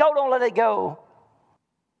 Don't let it go. Don't let it go.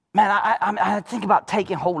 Man, I think about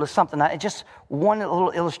taking hold of something. Just one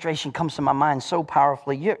little illustration comes to my mind so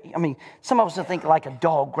powerfully. Some of us think like a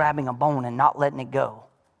dog grabbing a bone and not letting it go.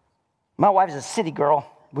 My wife is a city girl.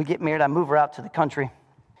 We get married. I move her out to the country.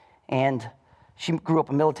 And she grew up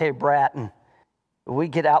a military brat. And we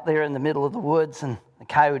get out there in the middle of the woods and the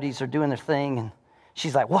coyotes are doing their thing. And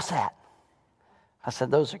she's like, what's that? I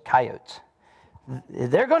said, those are coyotes.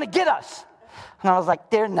 They're going to get us. And I was like,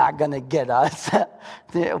 they're not going to get us.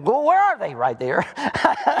 Well, where are they? Right there.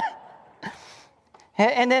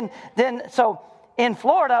 And then, so in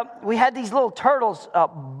Florida, we had these little turtles,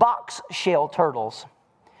 box shell turtles.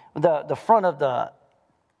 The front of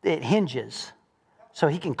it hinges. So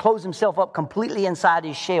he can close himself up completely inside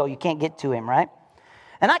his shell. You can't get to him, right?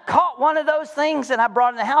 And I caught one of those things and I brought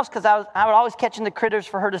it in the house because I was always catching the critters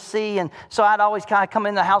for her to see. And so I'd always kind of come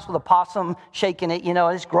in the house with a possum shaking it,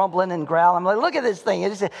 just grumbling and growling. I'm like, look at this thing.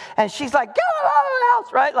 And she's like, get out of the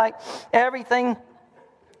house, right? Like everything.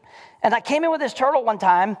 And I came in with this turtle one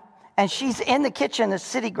time and she's in the kitchen, this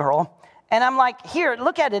city girl. And I'm like, here,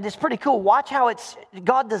 look at it. It's pretty cool. Watch how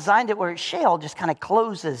God designed it where its shell just kind of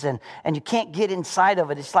closes and you can't get inside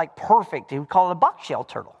of it. It's like perfect. We call it a box shell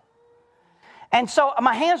turtle. And so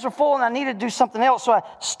my hands were full and I needed to do something else. So I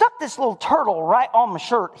stuck this little turtle right on my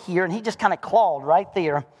shirt here and he just kind of clawed right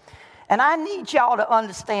there. And I need y'all to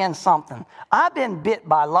understand something. I've been bit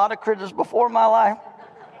by a lot of critters before in my life.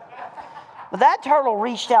 But that turtle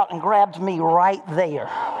reached out and grabbed me right there.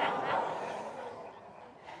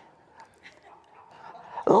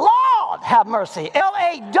 Lord have mercy.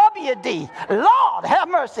 Lawd. Lord have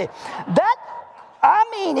mercy.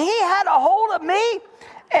 He had a hold of me.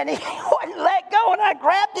 And he wouldn't let go. And I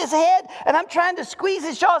grabbed his head, and I'm trying to squeeze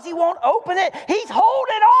his jaws. He won't open it. He's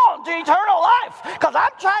holding on to eternal life because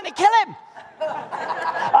I'm trying to kill him.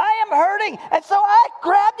 I am hurting. And so I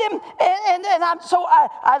grabbed him, and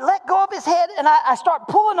I let go of his head, and I start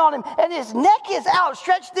pulling on him, and his neck is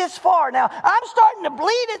outstretched this far. Now, I'm starting to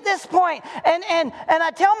bleed at this point, and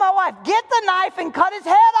I tell my wife, get the knife and cut his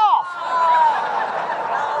head off.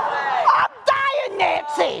 I'm dying,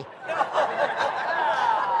 Nancy.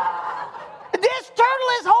 This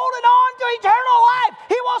turtle is holding on to eternal life.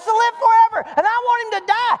 He wants to live forever. And I want him to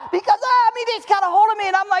die because, he's kind of holding me.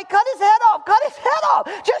 And I'm like, cut his head off. Cut his head off.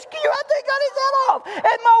 Just you have to cut his head off.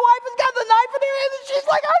 And my wife has got the knife in her hand. And she's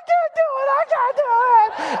like, I can't do it. I can't do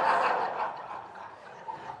it.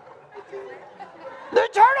 The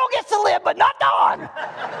turtle gets to live, but not Dawn.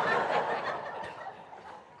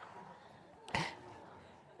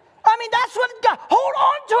 That's what God, hold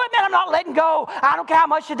on to it, man. I'm not letting go. I don't care how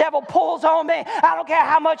much the devil pulls on me. I don't care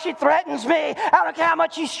how much he threatens me. I don't care how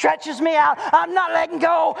much he stretches me out. I'm not letting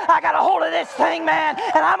go. I got a hold of this thing, man,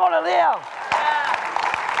 and I'm going to live.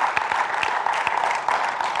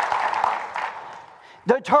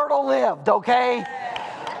 The turtle lived, okay?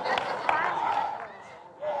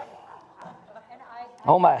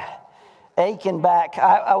 Oh, my aching back.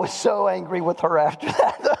 I was so angry with her after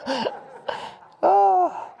that.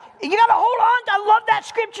 You got to hold on. I love that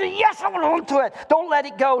scripture. Yes, I hold on to it. Don't let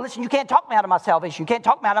it go. Listen, you can't talk me out of my salvation. You can't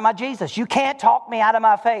talk me out of my Jesus. You can't talk me out of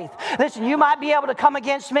my faith. Listen, you might be able to come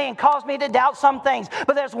against me and cause me to doubt some things,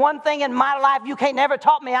 but there's one thing in my life you can't never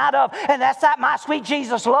talk me out of, and that's that my sweet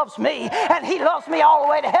Jesus loves me, and he loves me all the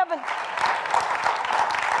way to heaven.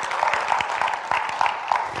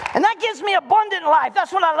 And that gives me abundant life.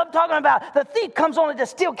 That's what I love talking about. The thief comes only to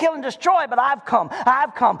steal, kill, and destroy, but I've come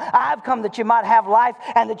that you might have life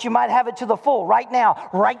and that you might have it to the full right now,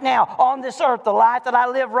 on this earth, the life that I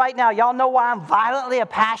live right now. Y'all know why I'm violently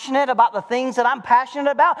passionate about the things that I'm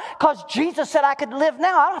passionate about? Because Jesus said I could live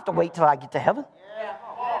now. I don't have to wait till I get to heaven.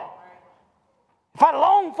 If I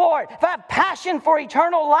long for it, if I have passion for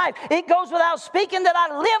eternal life, it goes without speaking that I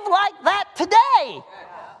live like that today.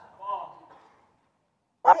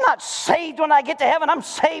 I'm not saved when I get to heaven. I'm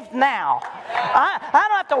saved now. I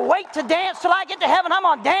don't have to wait to dance till I get to heaven. I'm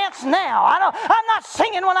going to dance now. I'm not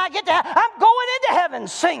singing when I get to heaven. I'm going into heaven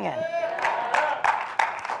singing.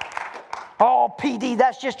 Oh, PD,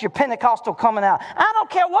 that's just your Pentecostal coming out. I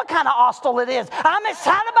don't care what kind of hostel it is. I'm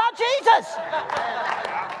excited about Jesus.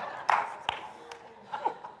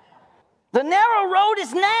 The narrow road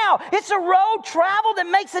is now. It's a road traveled that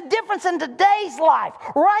makes a difference in today's life.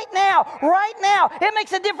 Right now. It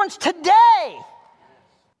makes a difference today.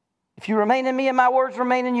 If you remain in me and my words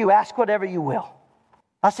remain in you, ask whatever you will.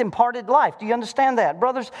 That's imparted life. Do you understand that?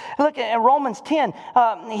 Brothers, look at Romans 10.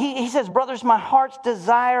 He says, brothers, my heart's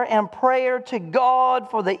desire and prayer to God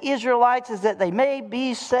for the Israelites is that they may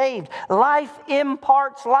be saved. Life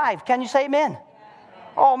imparts life. Can you say amen?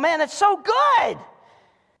 Oh, man, it's so good.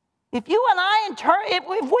 If you and I,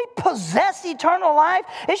 if we possess eternal life,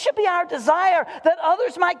 it should be our desire that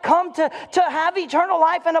others might come to have eternal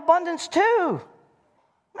life in abundance too.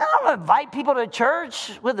 I don't invite people to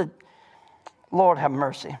church with a, Lord have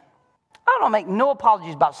mercy. I don't make no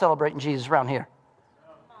apologies about celebrating Jesus around here.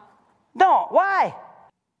 Don't. Why?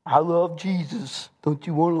 I love Jesus. Don't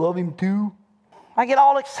you want to love him too? I get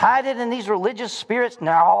all excited in these religious spirits.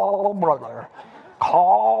 No, brother,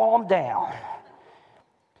 calm down.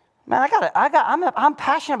 Man, I'm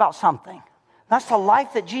passionate about something. That's the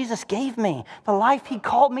life that Jesus gave me, the life he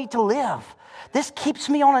called me to live. This keeps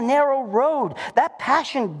me on a narrow road. That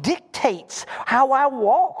passion dictates how I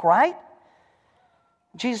walk, right?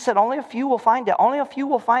 Jesus said, only a few will find it. Only a few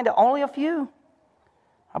will find it. Only a few.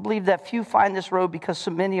 I believe that few find this road because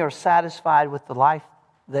so many are satisfied with the life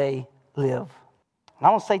they live. And I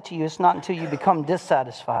want to say to you, it's not until you become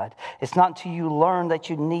dissatisfied. It's not until you learn that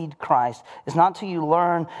you need Christ. It's not until you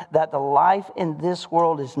learn that the life in this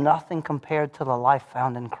world is nothing compared to the life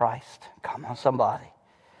found in Christ. Come on, somebody.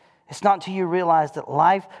 It's not until you realize that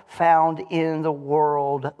life found in the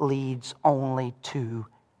world leads only to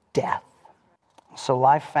death. So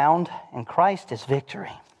life found in Christ is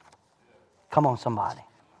victory. Come on, somebody.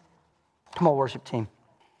 Come on, worship team.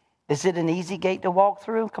 Is it an easy gate to walk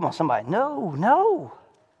through? Come on, somebody. No.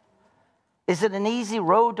 Is it an easy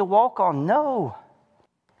road to walk on? No.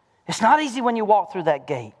 It's not easy when you walk through that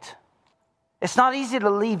gate. It's not easy to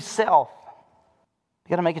leave self.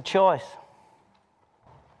 You got to make a choice.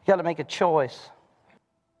 You got to make a choice.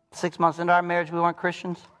 6 months into our marriage, we weren't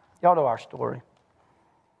Christians. Y'all know our story.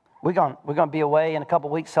 We're going to be away in a couple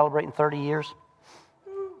weeks celebrating 30 years.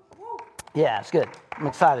 Yeah, it's good. I'm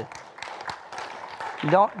excited.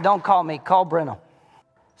 Don't call me. Call Brenna.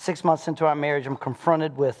 6 months into our marriage, I'm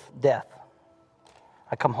confronted with death.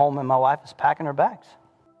 I come home and my wife is packing her bags.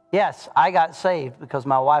 Yes, I got saved because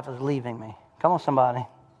my wife was leaving me. Come on, somebody.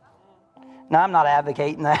 Now, I'm not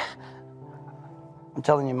advocating that. I'm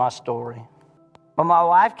telling you my story. But my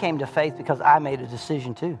wife came to faith because I made a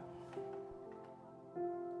decision too.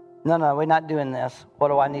 No, we're not doing this. What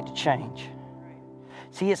do I need to change?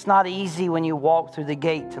 See, it's not easy when you walk through the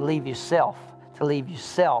gate to leave yourself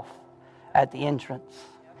at the entrance.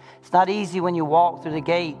 It's not easy when you walk through the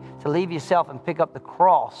gate to leave yourself and pick up the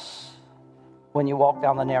cross when you walk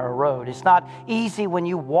down the narrow road. It's not easy when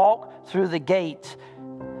you walk through the gate,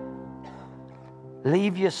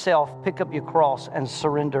 leave yourself, pick up your cross, and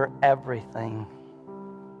surrender everything.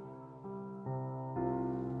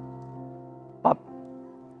 But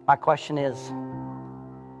my question is,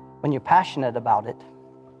 when you're passionate about it,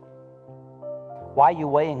 why are you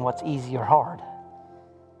weighing what's easy or hard?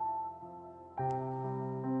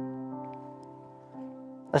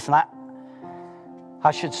 Listen,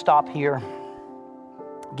 I should stop here.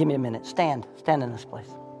 Give me a minute. Stand in this place.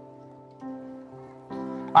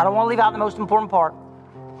 I don't want to leave out the most important part.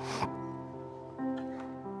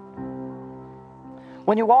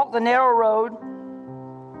 When you walk the narrow road,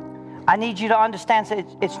 I need you to understand that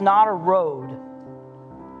it's not a road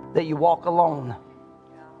that you walk alone.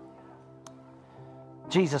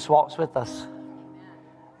 Jesus walks with us,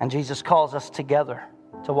 and Jesus calls us together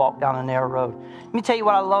to walk down a narrow road. Let me tell you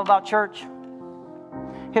what I love about church.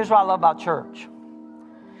 Here's what I love about church.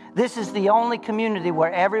 This is the only community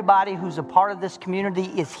where everybody who's a part of this community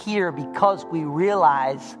is here because we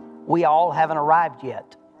realize we all haven't arrived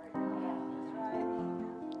yet.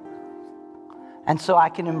 And so I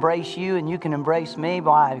can embrace you and you can embrace me.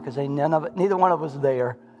 Why? Because neither one of us are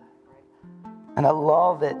there. And I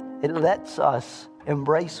love it. It lets us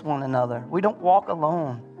embrace one another. We don't walk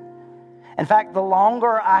alone. In fact, the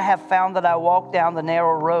longer I have found that I walk down the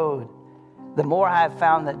narrow road, the more I have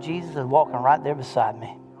found that Jesus is walking right there beside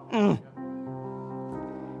me.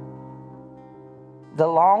 The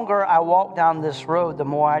longer I walk down this road, the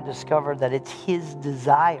more I discover that it's His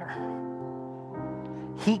desire.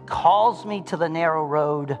 He calls me to the narrow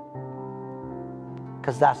road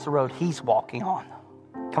because that's the road He's walking on.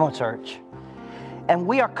 Come on, church. And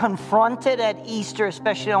we are confronted at Easter,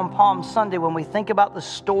 especially on Palm Sunday, when we think about the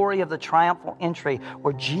story of the triumphal entry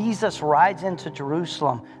where Jesus rides into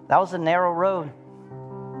Jerusalem. That was a narrow road.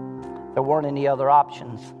 There weren't any other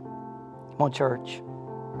options. Come on, church.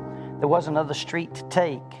 There was another street to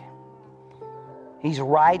take. He's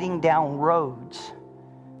riding down roads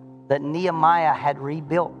that Nehemiah had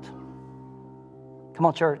rebuilt. Come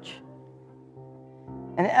on, church.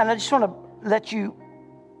 And I just want to let you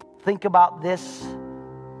think about this.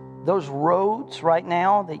 Those roads right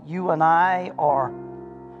now that you and I are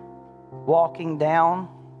walking down.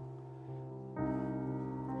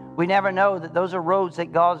 We never know that those are roads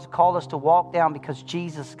that God's called us to walk down because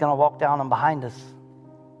Jesus is going to walk down them behind us.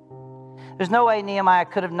 There's no way Nehemiah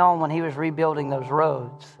could have known when he was rebuilding those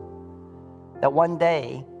roads that one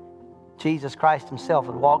day Jesus Christ Himself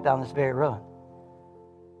would walk down this very road.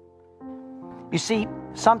 You see,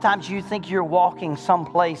 sometimes you think you're walking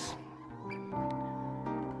someplace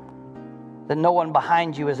that no one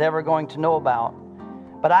behind you is ever going to know about.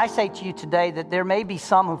 But I say to you today that there may be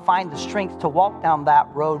some who find the strength to walk down that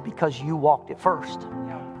road because you walked it first.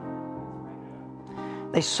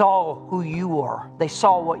 They saw who you were. They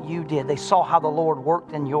saw what you did. They saw how the Lord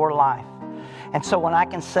worked in your life. And so when I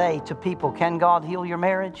can say to people, can God heal your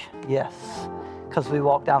marriage? Yes, because we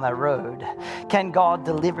walked down that road. Can God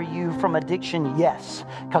deliver you from addiction? Yes,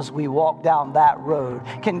 because we walked down that road.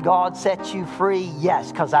 Can God set you free?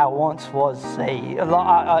 Yes, because I once was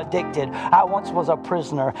addicted. I once was a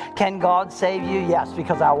prisoner. Can God save you? Yes,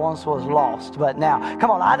 because I once was lost. But now,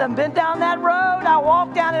 come on, I done been down that road. I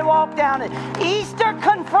walked down it. Easter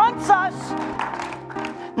confronts us,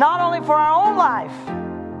 not only for our own life,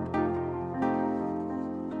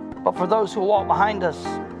 but for those who walk behind us.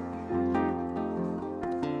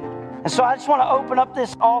 And so I just want to open up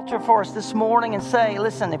this altar for us this morning and say,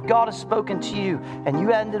 listen, if God has spoken to you and you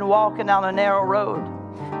hadn't been walking down a narrow road,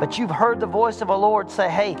 but you've heard the voice of the Lord say,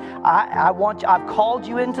 hey, I've called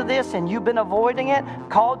you into this and you've been avoiding it,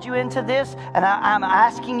 called you into this, and I'm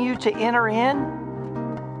asking you to enter in.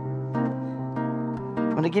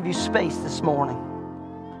 I'm going to give you space this morning.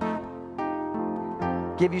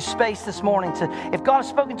 Give you space this morning to, if God has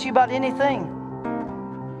spoken to you about anything,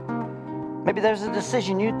 maybe there's a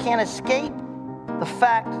decision. You can't escape the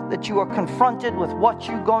fact that you are confronted with what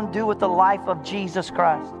you're going to do with the life of Jesus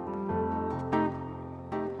Christ.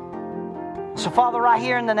 So, Father, right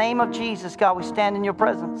here in the name of Jesus, God, we stand in your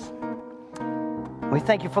presence. We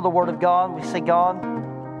thank you for the word of God. We say, God,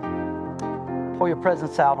 pour your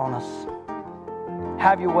presence out on us.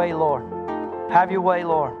 Have your way, Lord. Have your way,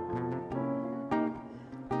 Lord.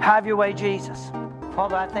 Have your way, Jesus.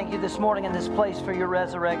 Father, I thank you this morning in this place for your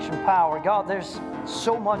resurrection power. God, there's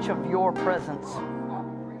so much of your presence.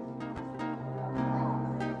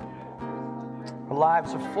 Our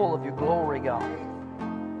lives are full of your glory, God.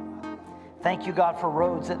 Thank you, God, for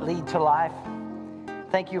roads that lead to life.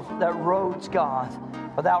 Thank you for that roads, God,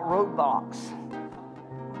 without roadblocks.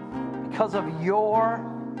 Because of your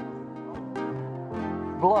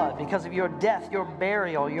blood, because of your death, your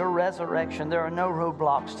burial, your resurrection, there are no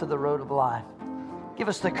roadblocks to the road of life. Give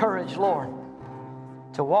us the courage, Lord,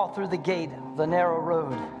 to walk through the gate of the narrow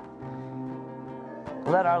road.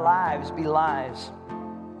 Let our lives be lives.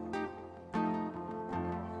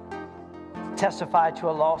 Testify to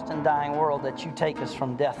a lost and dying world that you take us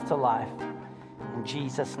from death to life. In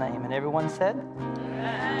Jesus' name. And everyone said,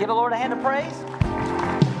 amen. Give the Lord a hand of praise.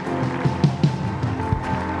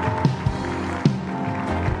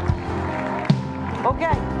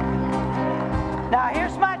 Okay. Now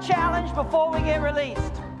here's my challenge before we get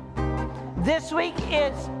released. This week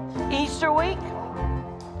is Easter week.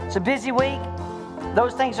 It's a busy week.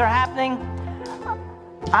 Those things are happening.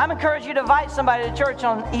 I'm encouraging you to invite somebody to church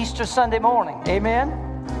on Easter Sunday morning. Amen?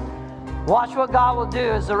 Watch what God will do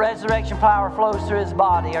as the resurrection power flows through his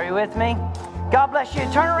body. Are you with me? God bless you.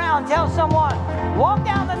 Turn around and tell someone, walk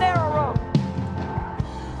down the narrow